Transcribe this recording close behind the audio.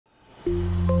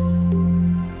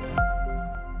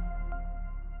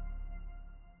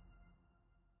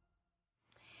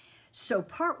So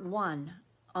part one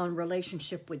on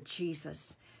relationship with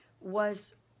Jesus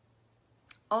was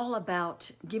all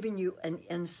about giving you an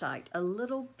insight, a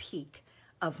little peek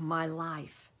of my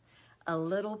life, a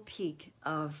little peek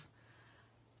of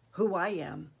who I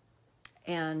am.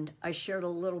 And I shared a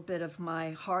little bit of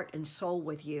my heart and soul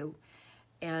with you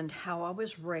and how I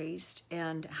was raised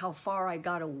and how far I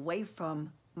got away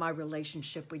from my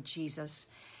relationship with Jesus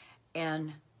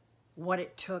and what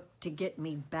it took to get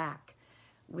me back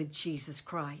with Jesus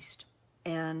Christ.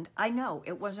 And I know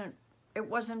it wasn't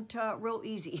real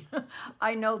easy.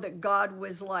 I know that God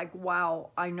was like,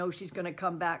 wow, I know she's going to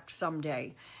come back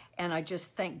someday. And I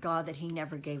just thank God that he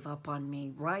never gave up on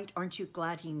me, right? Aren't you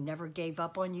glad he never gave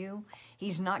up on you?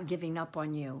 He's not giving up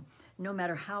on you. No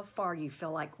matter how far you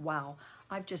feel like, wow,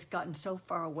 I've just gotten so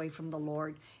far away from the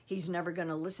Lord. He's never going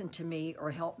to listen to me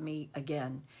or help me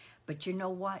again. But you know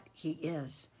what? He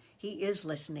is. He is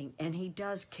listening and he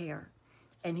does care.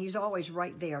 And he's always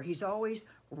right there. He's always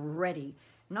ready,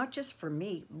 not just for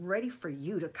me, ready for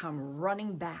you to come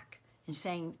running back and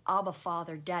saying, Abba,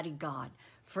 Father, Daddy God,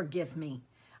 forgive me.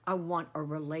 I want a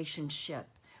relationship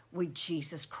with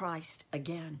Jesus Christ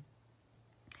again.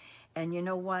 And you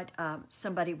know what?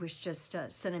 Somebody was just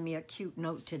sending me a cute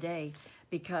note today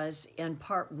because in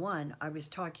part one, I was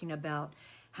talking about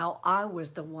how I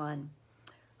was the one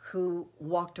who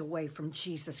walked away from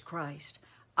Jesus Christ.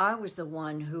 I was the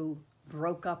one who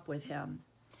broke up with him.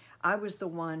 I was the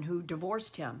one who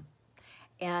divorced him.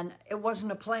 And it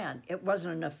wasn't a plan. It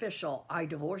wasn't an official, I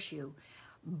divorce you.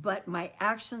 But my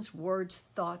actions, words,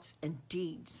 thoughts, and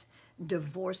deeds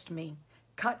divorced me,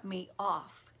 cut me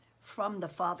off from the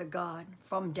Father God,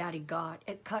 from Daddy God.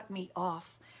 It cut me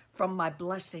off from my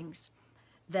blessings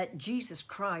that Jesus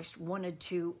Christ wanted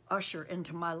to usher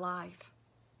into my life.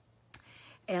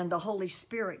 And the Holy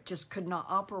Spirit just could not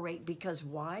operate because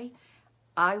why?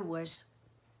 I was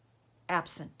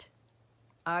absent.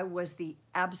 I was the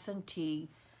absentee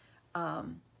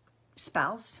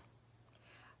spouse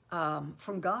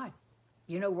from God.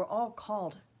 You know, we're all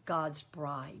called God's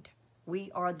bride. We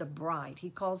are the bride. He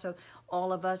calls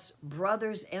all of us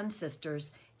brothers and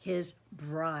sisters his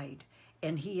bride,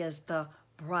 and he is the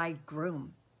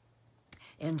bridegroom.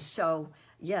 And so,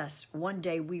 yes, one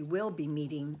day we will be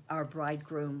meeting our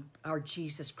bridegroom, our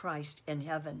Jesus Christ in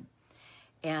heaven.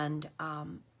 And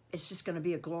it's just going to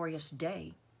be a glorious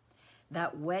day.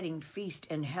 That wedding feast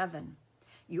in heaven.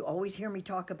 You always hear me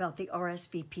talk about the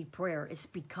RSVP prayer. It's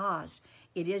because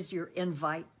it is your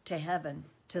invite to heaven,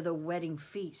 to the wedding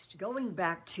feast. Going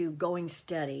back to going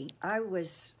steady, I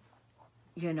was,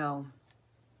 you know,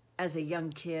 as a young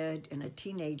kid and a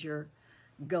teenager,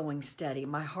 going steady.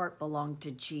 My heart belonged to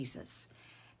Jesus.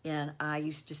 And I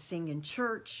used to sing in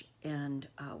church, and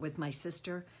with my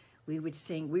sister, we would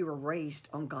sing. We were raised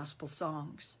on gospel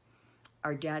songs.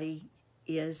 Our daddy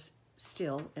is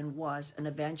still and was an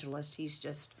evangelist. He's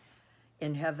just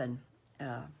in heaven,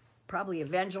 probably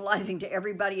evangelizing to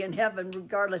everybody in heaven,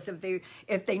 regardless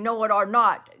if they know it or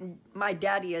not. My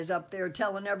daddy is up there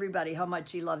telling everybody how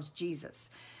much he loves Jesus.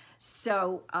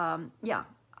 So, yeah,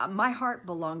 my heart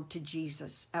belonged to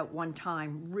Jesus at one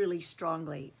time really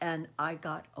strongly, and I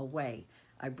got away.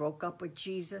 I broke up with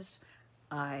Jesus.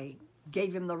 I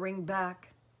gave him the ring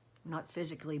back, not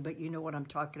physically, but you know what I'm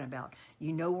talking about.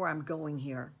 You know where I'm going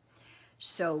here.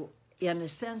 So, in a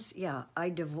sense, yeah, I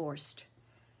divorced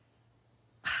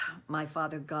my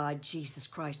Father God, Jesus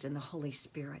Christ, and the Holy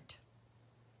Spirit.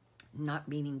 Not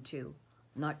meaning to,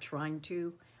 not trying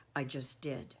to, I just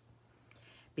did.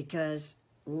 Because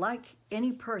like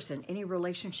any person, any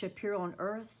relationship here on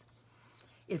earth,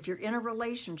 if you're in a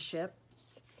relationship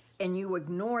and you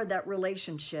ignore that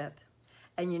relationship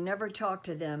and you never talk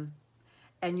to them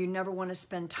and you never want to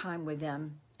spend time with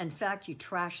them, in fact, you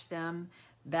trash them,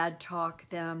 bad talk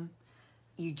them,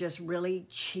 you just really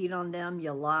cheat on them,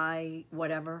 you lie,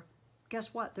 whatever,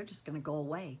 guess what? They're just going to go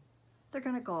away. They're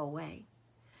going to go away.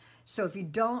 So if you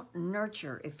don't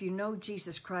nurture, if you know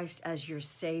Jesus Christ as your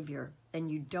Savior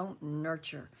and you don't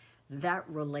nurture that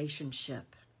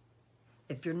relationship,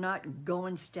 if you're not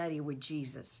going steady with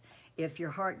Jesus, if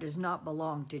your heart does not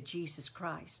belong to Jesus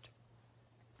Christ,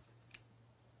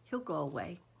 he'll go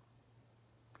away.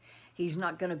 He's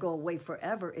not going to go away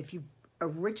forever. If you've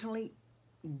originally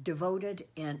devoted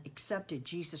and accepted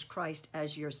Jesus Christ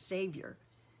as your Savior,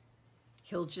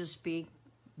 he'll just be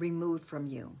removed from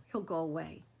you. He'll go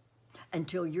away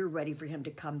until you're ready for him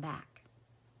to come back.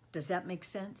 Does that make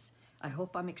sense? I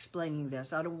hope I'm explaining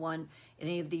this. I don't want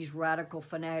any of these radical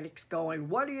fanatics going,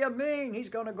 what do you mean he's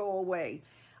going to go away?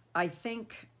 I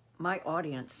think my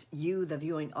audience, you, the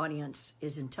viewing audience,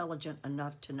 is intelligent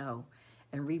enough to know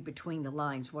and read between the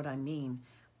lines what I mean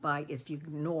by if you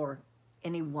ignore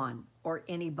anyone or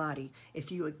anybody,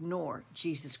 if you ignore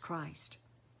Jesus Christ,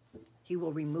 he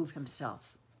will remove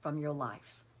himself from your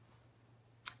life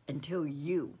until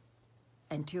you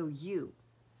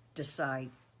decide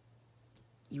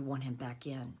you want him back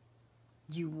in.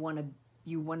 You want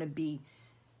to be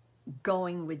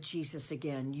going with Jesus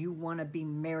again. You want to be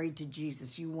married to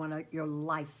Jesus. You want your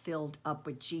life filled up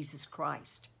with Jesus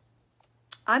Christ.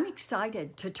 I'm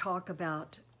excited to talk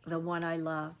about the one I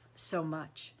love so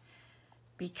much,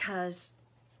 because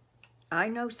I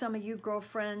know some of you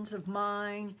girlfriends of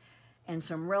mine and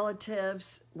some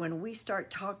relatives, when we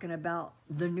start talking about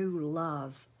the new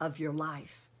love of your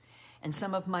life, and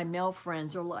some of my male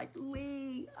friends are like,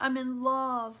 Lee, I'm in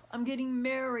love. I'm getting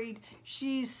married.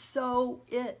 She's so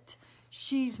it.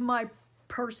 She's my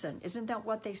person. Isn't that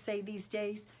what they say these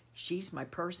days? She's my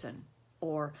person.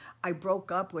 Or I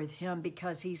broke up with him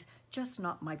because he's just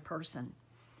not my person.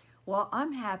 Well,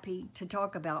 I'm happy to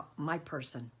talk about my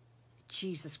person,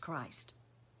 Jesus Christ.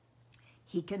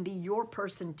 He can be your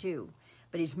person too,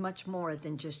 but he's much more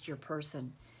than just your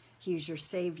person. He's your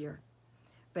Savior,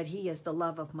 but he is the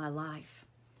love of my life.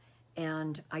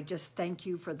 And I just thank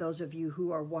you for those of you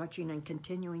who are watching and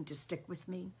continuing to stick with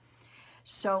me.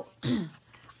 So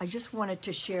I just wanted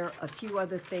to share a few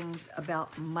other things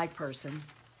about my person,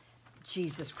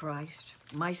 Jesus Christ,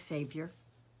 my Savior,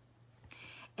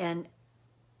 and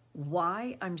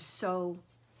why I'm so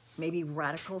maybe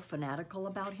radical, fanatical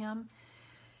about him.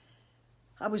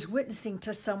 I was witnessing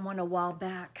to someone a while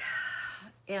back,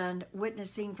 and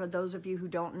witnessing, for those of you who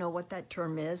don't know what that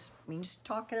term is, means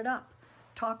talking it up,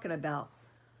 talking about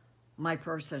my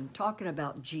person, talking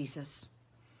about Jesus.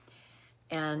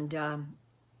 And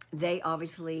they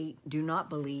obviously do not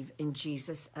believe in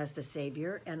Jesus as the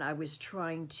Savior, and I was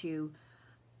trying to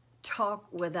talk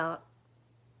without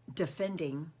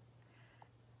defending,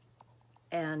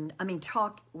 and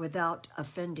talk without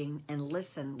offending, and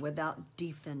listen without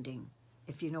defending,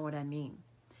 if you know what I mean.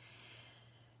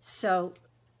 So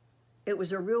it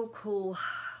was a real cool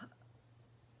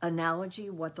analogy,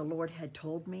 what the Lord had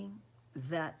told me,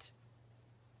 that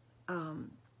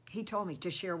he told me to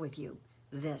share with you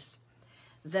this,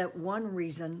 that one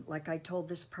reason, like I told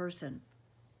this person,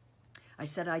 I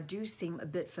said, I do seem a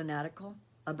bit fanatical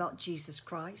about Jesus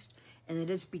Christ, and it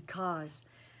is because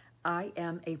I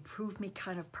am a prove me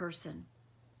kind of person.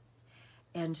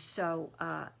 And so,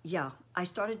 yeah, I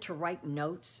started to write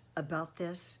notes about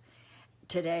this.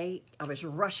 Today, I was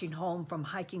rushing home from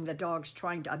hiking the dogs,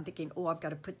 I'm thinking, oh, I've got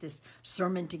to put this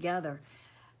sermon together.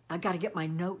 I got to get my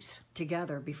notes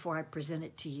together before I present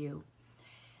it to you.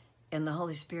 And the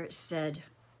Holy Spirit said,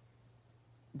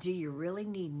 do you really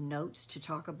need notes to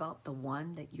talk about the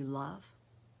one that you love?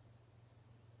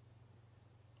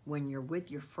 When you're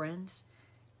with your friends,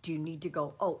 do you need to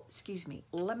go, oh, excuse me,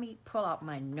 let me pull out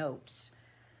my notes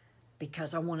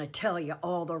because I want to tell you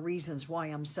all the reasons why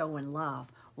I'm so in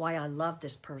love, why I love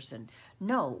this person.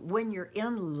 No, when you're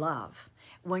in love,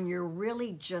 when you're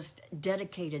really just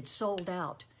dedicated, sold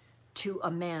out to a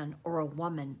man or a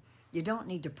woman, you don't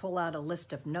need to pull out a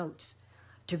list of notes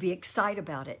to be excited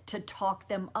about it, to talk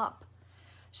them up.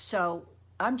 So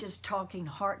I'm just talking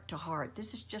heart to heart.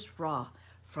 This is just raw,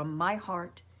 from my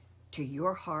heart to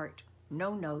your heart,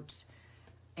 no notes.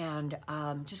 And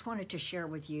just wanted to share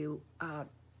with you,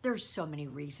 there's so many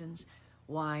reasons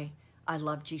why I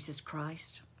love Jesus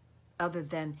Christ, other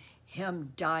than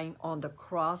him dying on the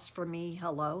cross for me,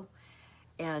 hello,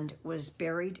 and was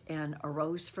buried and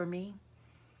arose for me.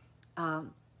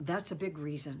 That's a big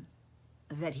reason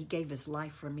that he gave his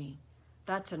life for me.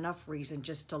 That's enough reason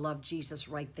just to love Jesus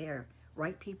right there.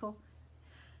 Right, people?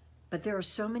 But there are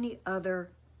so many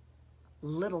other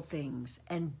little things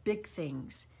and big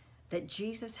things that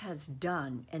Jesus has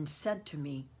done and said to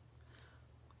me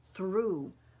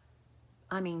through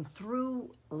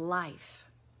life,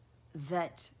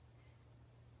 that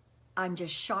I'm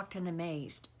just shocked and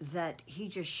amazed that he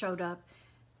just showed up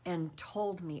and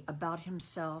told me about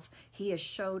himself. He has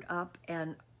showed up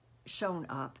and shown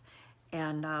up,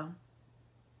 and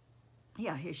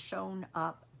yeah, he's shown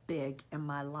up big in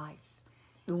my life.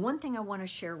 The one thing I want to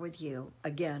share with you,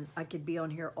 again, I could be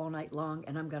on here all night long,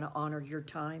 and I'm going to honor your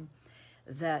time,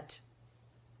 that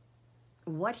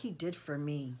what he did for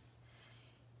me,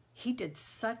 he did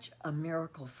such a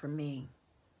miracle for me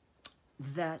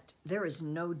that there is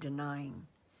no denying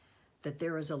that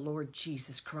there is a Lord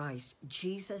Jesus Christ.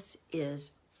 Jesus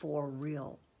is for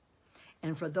real.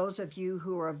 And for those of you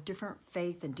who are of different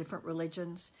faith and different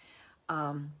religions,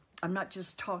 I'm not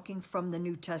just talking from the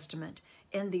New Testament.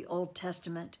 In the Old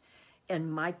Testament,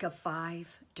 in Micah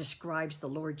 5, describes the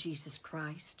Lord Jesus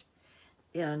Christ.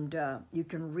 And you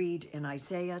can read in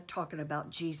Isaiah talking about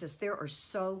Jesus. There are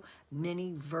so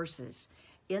many verses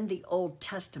in the Old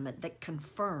Testament that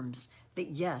confirms that,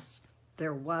 yes,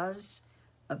 there was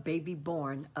a baby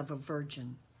born of a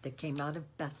virgin that came out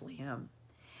of Bethlehem.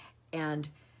 And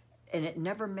it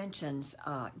never mentions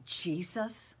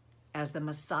Jesus as the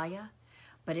Messiah,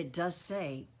 but it does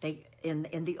say,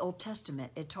 in the Old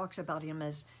Testament, it talks about him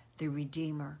as the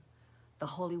Redeemer, the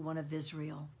Holy One of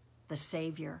Israel, the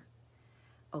Savior.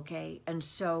 Okay, and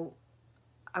so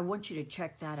I want you to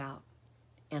check that out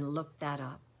and look that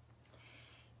up.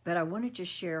 But I want to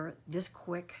just share this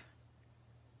quick,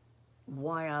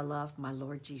 why I love my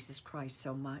Lord Jesus Christ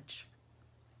so much.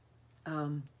 Let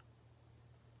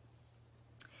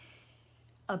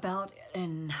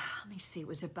me see, it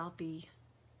was in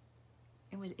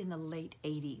the late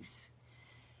 80s.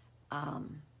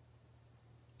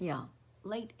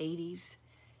 Late 80s.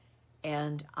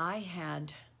 And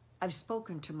I've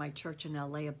spoken to my church in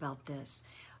LA about this,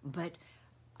 but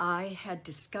I had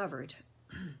discovered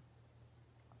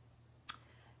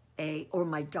my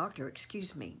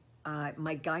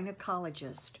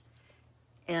gynecologist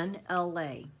in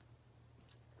LA,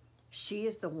 she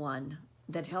is the one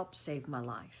that helped save my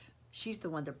life. She's the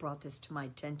one that brought this to my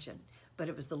attention, but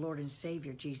it was the Lord and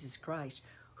Savior, Jesus Christ,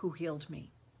 who healed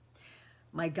me.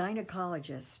 My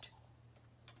gynecologist,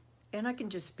 and I can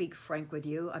just speak frank with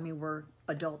you. I mean, we're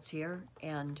adults here,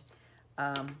 and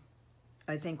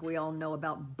I think we all know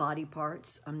about body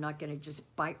parts. I'm not going to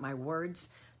just bite my words.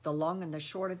 The long and the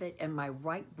short of it, in my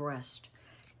right breast,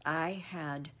 I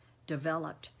had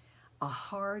developed a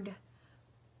hard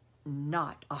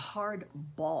knot, a hard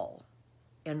ball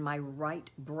in my right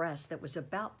breast that was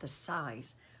about the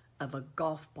size of a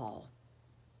golf ball.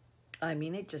 I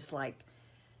mean, it just like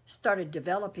started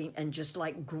developing and just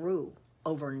like grew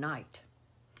overnight.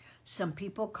 Some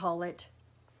people call it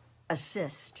a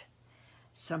cyst.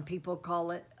 Some people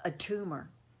call it a tumor.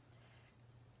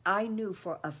 I knew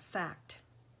for a fact,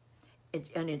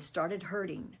 and it started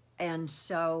hurting. And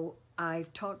so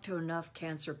I've talked to enough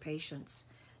cancer patients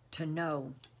to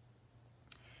know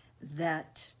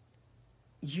that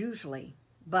usually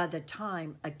by the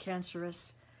time a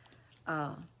cancerous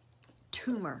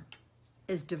tumor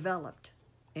is developed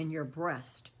in your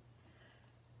breast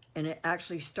and it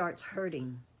actually starts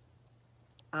hurting,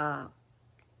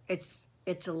 it's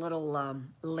a little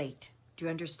late. Do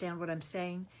you understand what I'm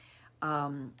saying?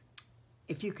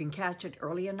 If you can catch it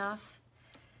early enough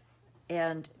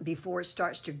and before it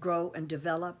starts to grow and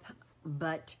develop,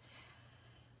 but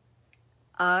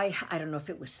I don't know if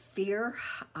it was fear,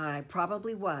 I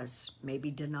probably was,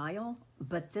 maybe denial,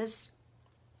 but this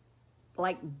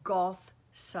like golf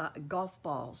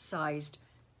ball sized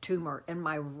tumor in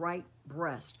my right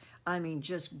breast, I mean,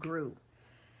 just grew.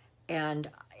 And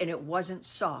it wasn't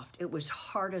soft, it was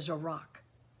hard as a rock.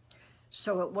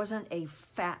 So it wasn't a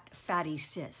fatty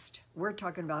cyst. We're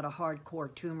talking about a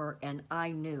hardcore tumor, and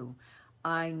I knew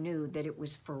that it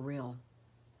was for real.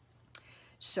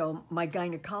 So my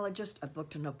gynecologist, I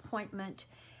booked an appointment,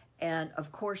 and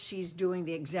of course she's doing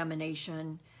the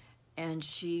examination, and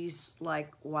she's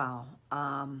like, wow.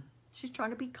 She's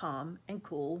trying to be calm and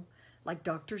cool, like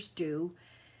doctors do.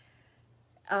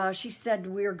 She said,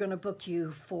 we're gonna book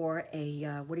you for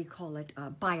a,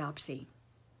 biopsy.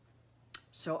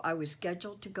 So I was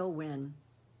scheduled to go in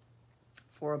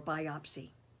for a biopsy.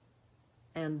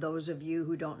 And those of you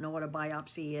who don't know what a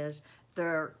biopsy is,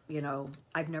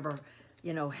 I've never,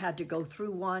 had to go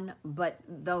through one, but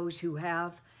those who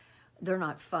have, they're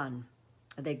not fun.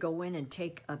 They go in and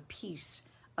take a piece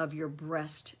of your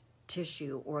breast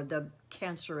tissue or the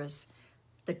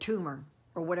tumor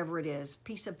or whatever it is,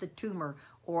 piece of the tumor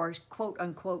or quote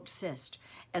unquote cyst,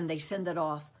 and they send it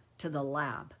off to the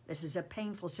lab. This is a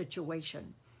painful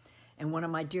situation. And one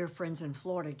of my dear friends in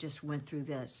Florida just went through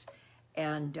this,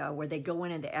 and where they go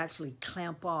in and they actually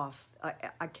clamp off. I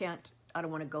don't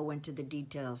want to go into the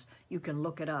details. You can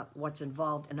look it up, what's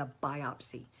involved in a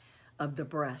biopsy of the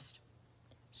breast.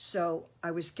 So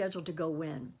I was scheduled to go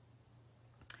in.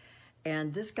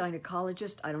 And this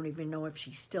gynecologist, I don't even know if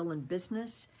she's still in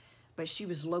business, but she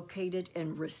was located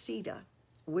in Reseda,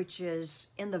 which is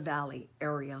in the Valley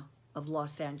area of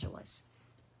Los Angeles.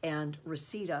 And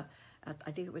Reseda,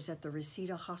 I think it was at the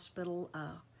Reseda Hospital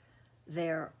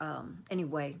there.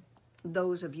 Anyway,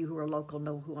 those of you who are local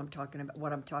know who I'm talking about,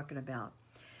 what I'm talking about.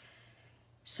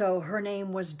 So her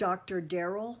name was Dr.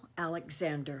 Daryl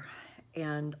Alexander.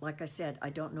 And like I said,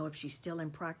 I don't know if she's still in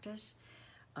practice.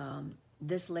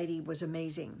 This lady was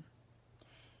amazing.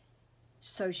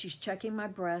 So she's checking my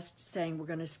breast, saying we're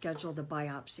going to schedule the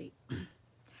biopsy.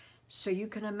 So you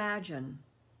can imagine,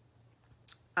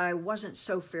 I wasn't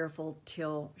so fearful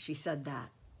till she said that.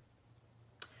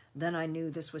 Then I knew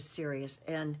this was serious.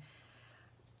 And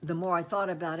the more I thought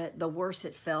about it, the worse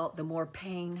it felt, the more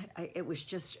pain. It was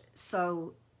just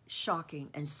so shocking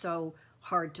and so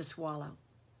hard to swallow.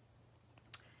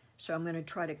 So I'm going to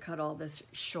try to cut all this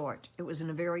short. It was in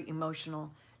a very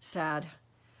emotional, sad,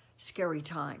 scary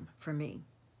time for me.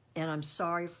 And I'm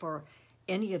sorry for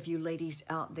any of you ladies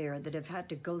out there that have had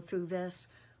to go through this,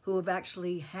 who have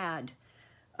actually had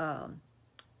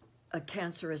a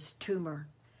cancerous tumor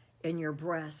in your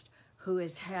breast, who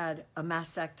has had a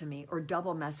mastectomy or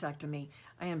double mastectomy.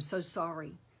 I am so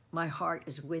sorry. My heart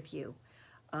is with you.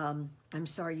 I'm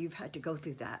sorry you've had to go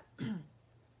through that.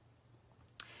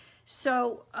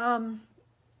 So,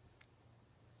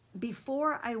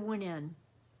 before I went in,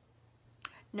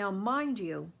 now mind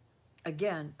you,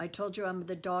 again, I told you I'm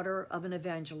the daughter of an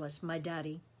evangelist, my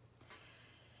daddy,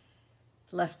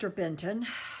 Lester Benton,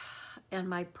 and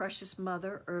my precious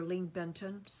mother, Erlene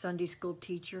Benton, Sunday school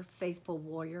teacher, faithful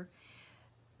warrior.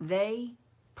 They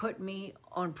put me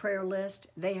on prayer list.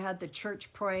 They had the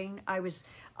church praying.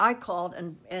 I called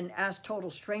and asked total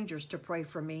strangers to pray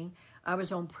for me. I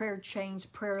was on prayer chains,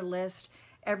 prayer list,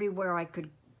 everywhere I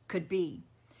could be.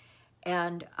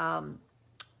 And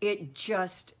it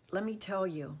just, let me tell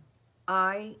you,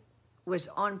 I was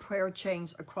on prayer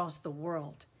chains across the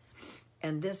world.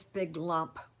 And this big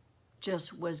lump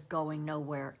just was going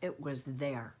nowhere. It was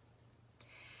there.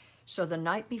 So the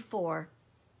night before,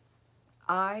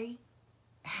 I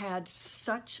had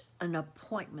such an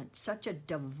appointment, such a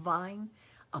divine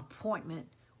appointment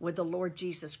with the Lord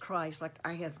Jesus Christ like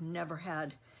I have never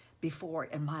had before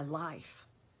in my life.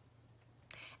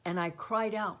 And I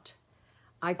cried out.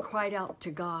 I cried out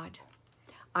to God.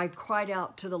 I cried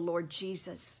out to the Lord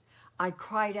Jesus. I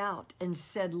cried out and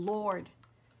said, Lord,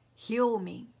 heal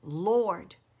me.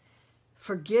 Lord,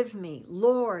 forgive me.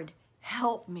 Lord,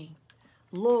 help me.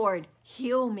 Lord,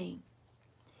 heal me.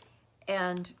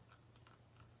 And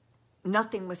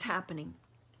nothing was happening.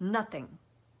 Nothing.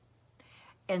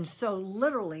 And so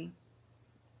literally,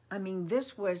 I mean,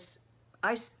 this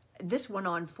went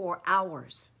on for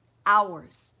hours.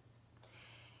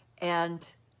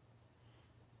 And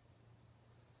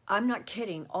I'm not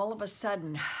kidding. All of a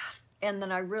sudden, and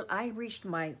then I reached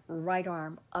my right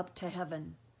arm up to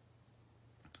heaven.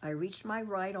 I reached my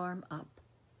right arm up.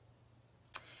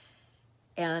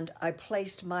 And I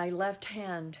placed my left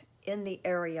hand in the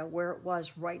area where it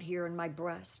was right here in my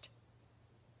breast.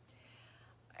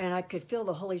 And I could feel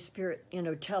the Holy Spirit,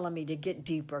 telling me to get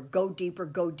deeper, go deeper,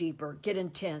 get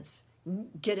intense,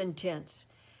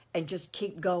 and just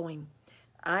keep going.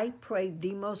 I prayed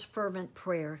the most fervent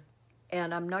prayer,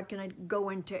 and I'm not going to go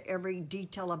into every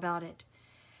detail about it,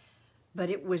 but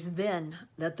it was then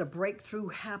that the breakthrough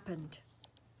happened.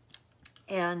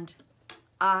 And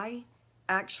I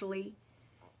actually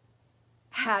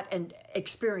had and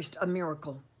experienced a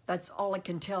miracle. That's all I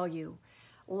can tell you.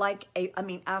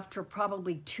 After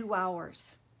probably 2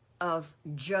 hours of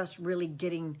just really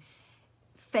getting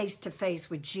face to face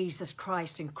with Jesus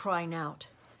Christ and crying out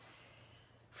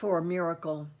for a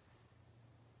miracle.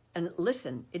 And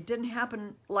listen, it didn't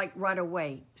happen like right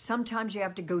away. Sometimes you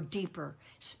have to go deeper,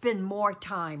 spend more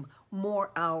time,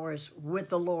 more hours with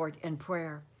the Lord in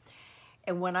prayer.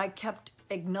 And when I kept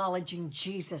acknowledging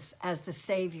Jesus as the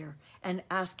Savior and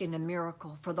asking a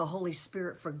miracle for the Holy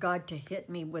Spirit, for God to hit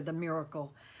me with a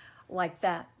miracle like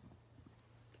that,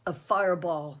 a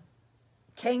fireball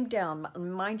came down.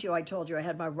 Mind you, I told you I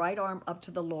had my right arm up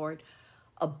to the Lord.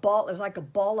 It was like a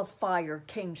ball of fire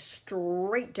came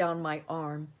straight down my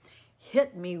arm,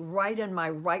 hit me right in my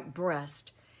right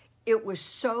breast. It was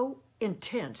so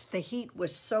intense. The heat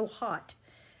was so hot.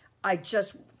 I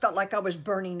just felt like I was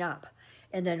burning up.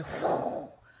 And then whoo,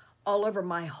 all over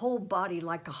my whole body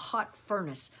like a hot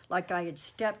furnace, like I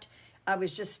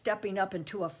was just stepping up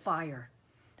into a fire.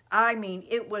 I mean,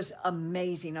 it was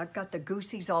amazing. I've got the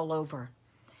goosies all over.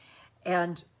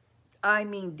 And I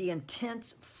mean, the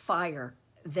intense fire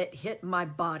that hit my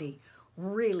body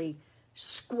really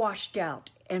squashed out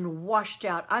and washed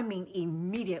out. I mean,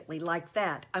 immediately like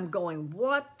that. I'm going,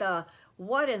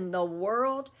 what in the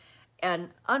world?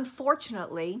 And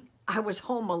unfortunately, I was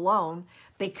home alone,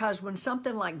 because when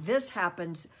something like this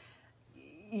happens,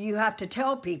 you have to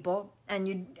tell people, and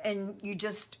you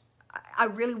just, I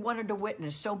really wanted to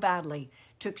witness so badly,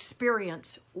 to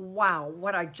experience, wow,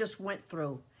 what I just went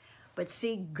through. But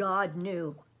see, God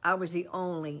knew I was the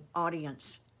only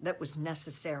audience that was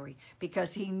necessary,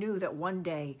 because he knew that one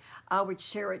day I would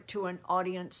share it to an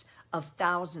audience of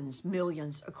thousands,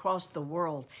 millions across the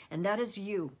world, and that is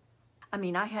you. I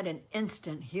mean, I had an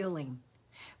instant healing.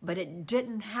 But it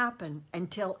didn't happen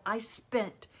until I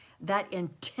spent that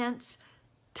intense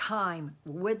time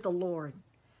with the Lord,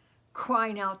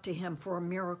 crying out to him for a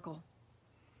miracle.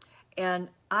 And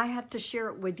I have to share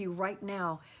it with you right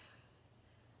now.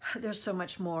 There's so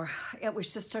much more. It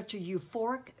was just such a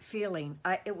euphoric feeling.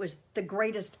 It was the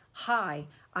greatest high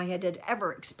I had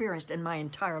ever experienced in my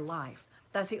entire life.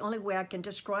 That's the only way I can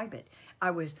describe it.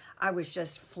 I was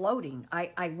just floating.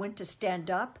 I went to stand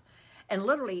up, and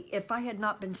literally, if I had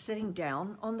not been sitting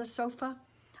down on the sofa,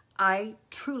 I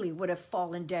truly would have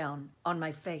fallen down on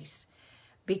my face,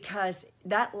 because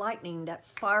that lightning, that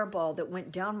fireball that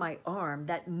went down my arm,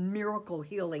 that miracle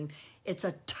healing, it's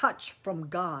a touch from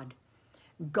God.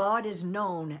 God is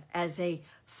known as a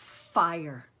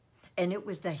fire, and it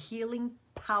was the healing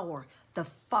power, the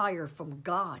fire from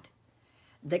God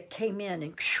that came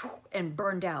in and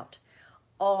burned out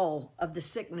all of the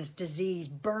sickness, disease,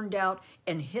 burned out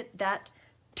and hit that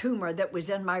tumor that was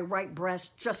in my right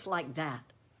breast just like that.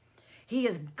 He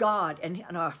is God, and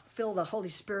I feel the Holy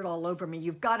Spirit all over me.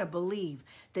 You've got to believe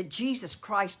that Jesus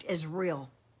Christ is real.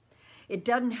 It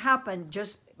doesn't happen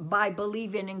just by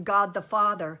believing in God the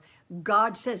Father.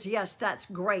 God says, yes, that's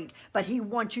great, but he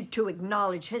wants you to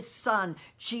acknowledge his Son,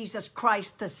 Jesus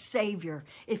Christ, the Savior.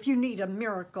 If you need a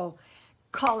miracle,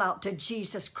 call out to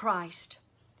Jesus Christ.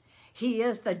 He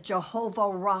is the Jehovah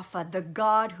Rapha, the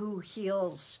God who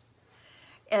heals.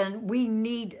 And we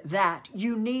need that.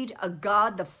 You need a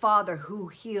God the Father who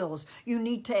heals. You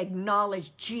need to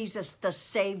acknowledge Jesus the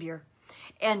Savior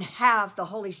and have the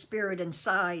Holy Spirit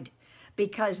inside,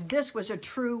 because this was a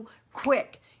true,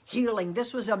 quick healing.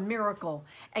 This was a miracle.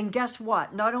 And guess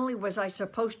what? Not only was I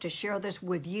supposed to share this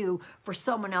with you for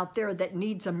someone out there that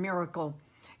needs a miracle,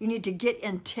 you need to get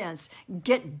intense,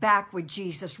 get back with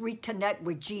Jesus, reconnect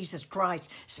with Jesus Christ,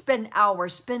 spend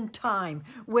hours, spend time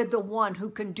with the one who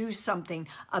can do something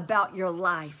about your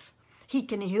life. He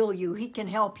can heal you, he can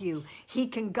help you, he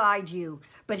can guide you,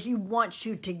 but he wants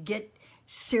you to get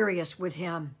serious with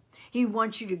him. He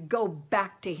wants you to go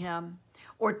back to him,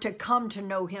 or to come to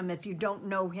know him if you don't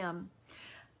know him.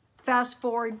 Fast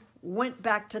forward, went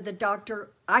back to the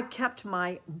doctor. I kept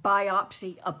my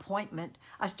biopsy appointment.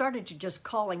 I started to just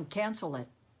call and cancel it,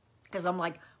 because I'm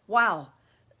like, wow,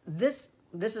 this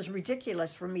is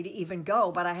ridiculous for me to even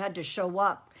go, but I had to show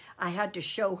up. I had to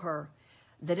show her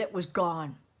that it was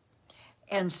gone.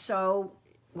 And so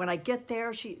when I get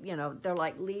there, they're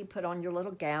like, Lee, put on your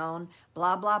little gown,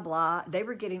 blah, blah, blah. They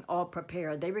were getting all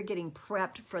prepared. They were getting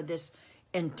prepped for this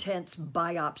intense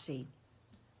biopsy.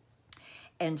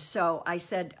 And so I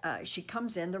said, she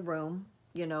comes in the room,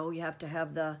 you have to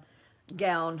have the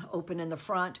gown open in the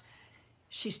front.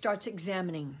 She starts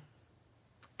examining.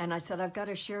 And I said, I've got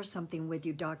to share something with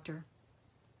you, doctor.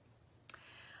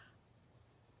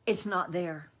 It's not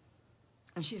there.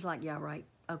 And she's like, yeah, right.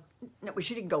 No,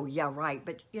 she didn't go, yeah, right.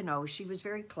 But, she was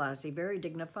very classy, very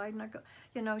dignified. And I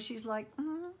go, she's like,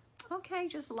 okay,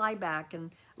 just lie back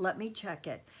and let me check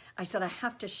it. I said, I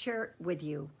have to share it with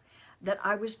you that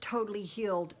I was totally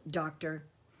healed, doctor.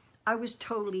 I was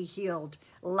totally healed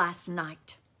last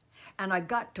night. And I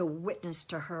got to witness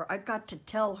to her. I got to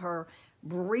tell her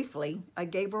briefly, I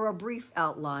gave her a brief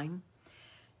outline,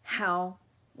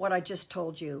 what I just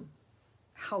told you,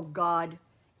 how God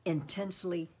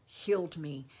intensely healed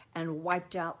me and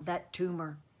wiped out that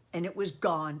tumor. And it was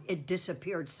gone. It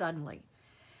disappeared suddenly.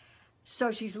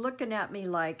 So she's looking at me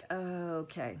like, oh,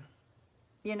 okay.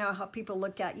 You know how people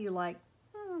look at you like,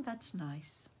 that's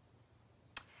nice.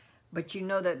 But you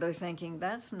know that they're thinking,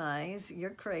 that's nice,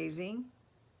 you're crazy.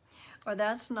 Or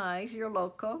that's nice, you're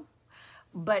loco.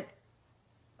 But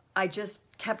I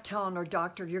just kept telling her,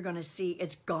 doctor, you're going to see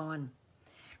it's gone.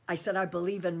 I said, I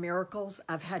believe in miracles.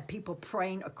 I've had people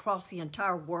praying across the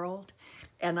entire world,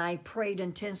 and I prayed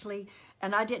intensely,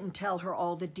 and I didn't tell her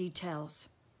all the details.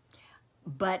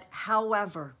 But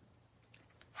however,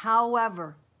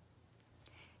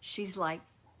 she's like,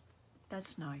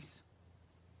 that's nice.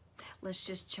 Let's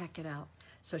just check it out.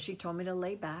 So she told me to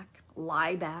lie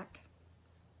back,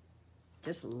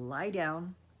 just lie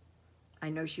down. I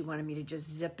know she wanted me to just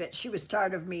zip it. She was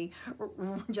tired of me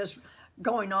just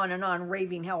going on and on,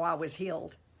 raving how I was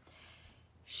healed.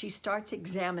 She starts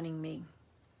examining me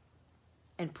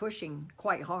and pushing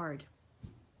quite hard,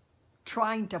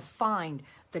 trying to find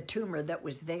the tumor that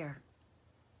was there.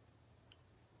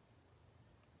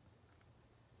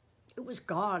 It was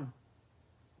gone.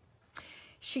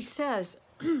 She says,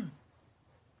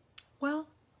 well,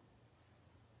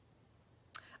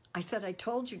 I said, I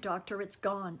told you, doctor, it's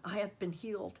gone. I have been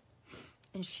healed.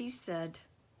 And she said,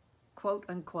 quote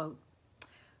unquote,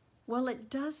 well, it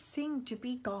does seem to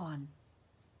be gone.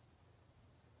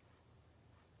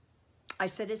 I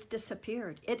said, it's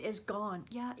disappeared. It is gone.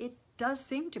 Yeah, it does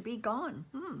seem to be gone.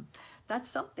 That's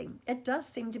something. It does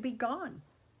seem to be gone.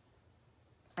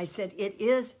 I said, it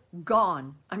is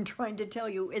gone. I'm trying to tell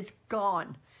you, it's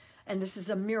gone. And this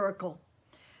is a miracle.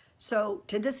 So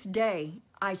to this day,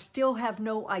 I still have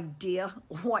no idea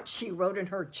what she wrote in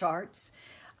her charts.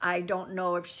 I don't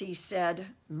know if she said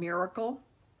miracle,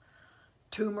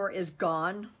 tumor is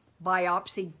gone,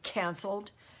 biopsy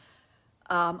canceled.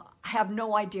 I have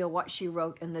no idea what she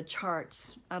wrote in the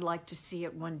charts. I'd like to see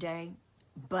it one day.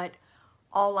 But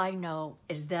all I know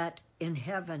is that in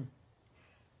heaven,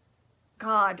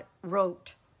 God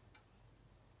wrote,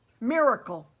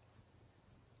 miracle,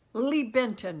 Lee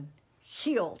Benton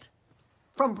healed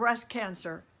from breast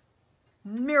cancer,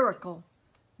 miracle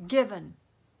given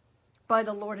by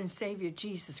the Lord and Savior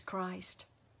Jesus Christ.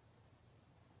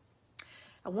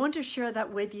 I want to share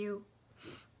that with you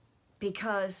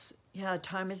because, yeah,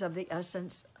 time is of the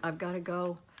essence. I've got to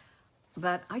go.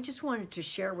 But I just wanted to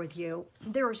share with you,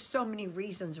 there are so many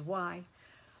reasons why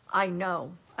I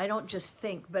know. I don't just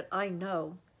think, but I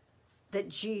know that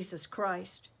Jesus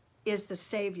Christ is the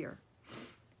Savior.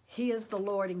 He is the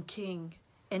Lord and King,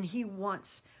 and He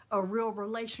wants a real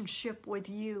relationship with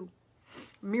you.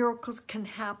 Miracles can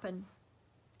happen.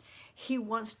 He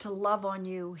wants to love on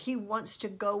you. He wants to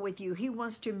go with you. He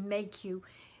wants to make you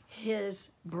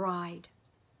His bride.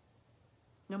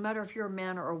 No matter if you're a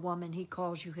man or a woman, He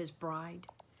calls you His bride.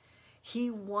 He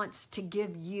wants to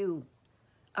give you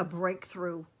a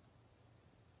breakthrough.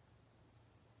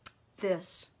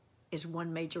 This is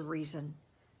one major reason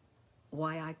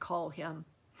why I call Him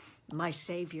my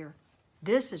Savior.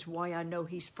 This is why I know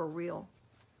He's for real.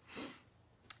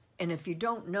 And if you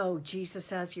don't know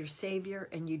Jesus as your Savior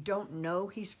and you don't know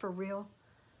He's for real,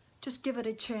 just give it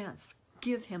a chance.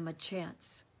 Give Him a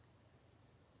chance.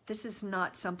 This is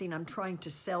not something I'm trying to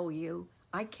sell you.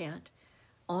 I can't.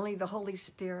 Only the Holy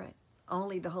Spirit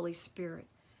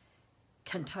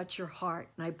can touch your heart.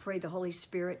 And I pray the Holy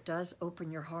Spirit does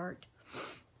open your heart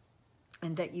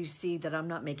and that you see that I'm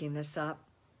not making this up.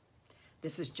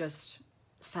 This is just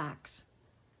facts.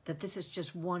 That this is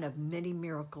just one of many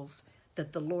miracles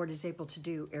that the Lord is able to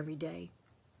do every day.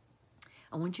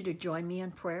 I want you to join me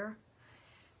in prayer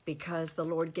because the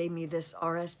Lord gave me this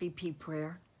RSVP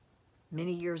prayer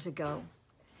many years ago,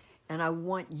 and I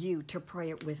want you to pray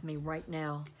it with me right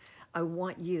now. I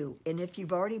want you, and if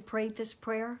you've already prayed this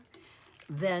prayer,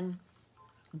 then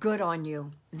good on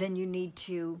you. Then you need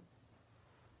to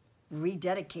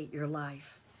rededicate your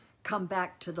life. Come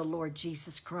back to the Lord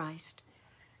Jesus Christ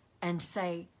and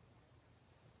say,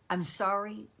 I'm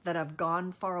sorry that I've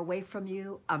gone far away from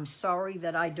you. I'm sorry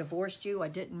that I divorced you. I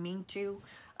didn't mean to.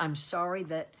 I'm sorry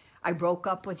that I broke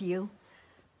up with you.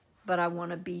 But I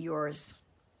want to be yours.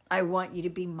 I want you to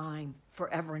be mine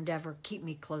forever and ever. Keep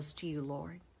me close to you,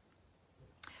 Lord.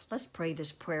 Let's pray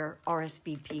this prayer,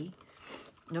 RSVP.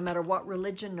 No matter what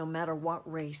religion, no matter what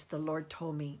race, the Lord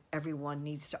told me everyone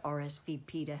needs to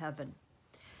RSVP to heaven.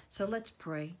 So let's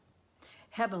pray.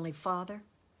 Heavenly Father,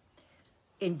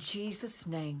 in Jesus'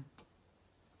 name,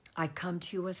 I come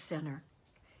to you a sinner.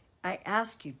 I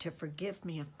ask you to forgive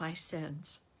me of my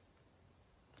sins.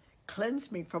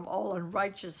 Cleanse me from all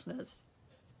unrighteousness.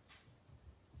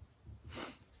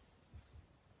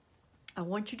 I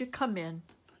want you to come in,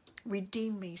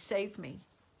 redeem me, save me,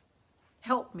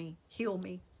 help me, heal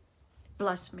me,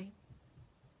 bless me.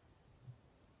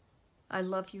 I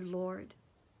love you, Lord.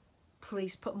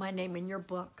 Please put my name in your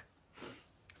book.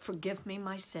 Forgive me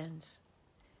my sins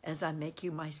as I make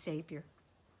you my Savior.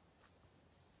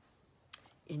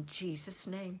 In Jesus'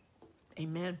 name,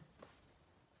 amen.